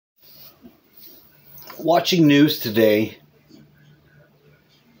Watching news today,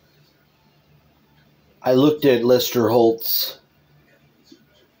 I looked at Lester Holt's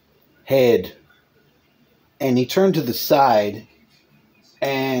head, and he turned to the side,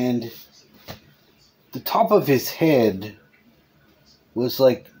 and the top of his head was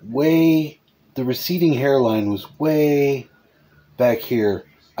like the receding hairline was way back here.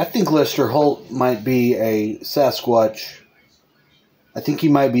 I think Lester Holt might be a Sasquatch. I think he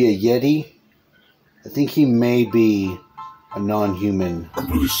might be a Yeti. I think he may be a non-human.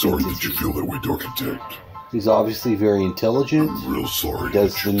 I'm really sorry that you feel that way, Dark Intact. He's obviously very intelligent. I'm real sorry. He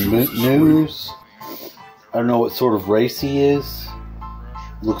does the news. I don't know what sort of race he is.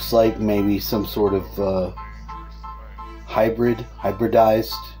 Looks like maybe some sort of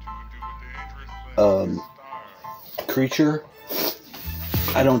hybridized creature.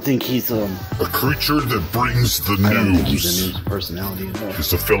 I don't think he's a creature that brings the news. I don't think he's a news personality at all.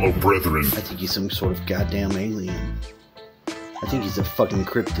 He's a fellow brethren. I think he's some sort of goddamn alien. I think he's a fucking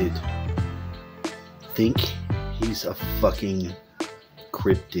cryptid. He's a fucking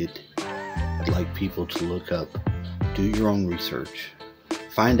cryptid. I'd like people to look up. Do your own research.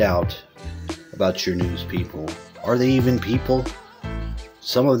 Find out about your news people. Are they even people?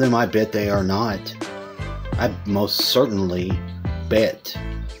 Some of them I bet they are not. I most certainly bet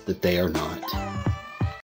that they are not.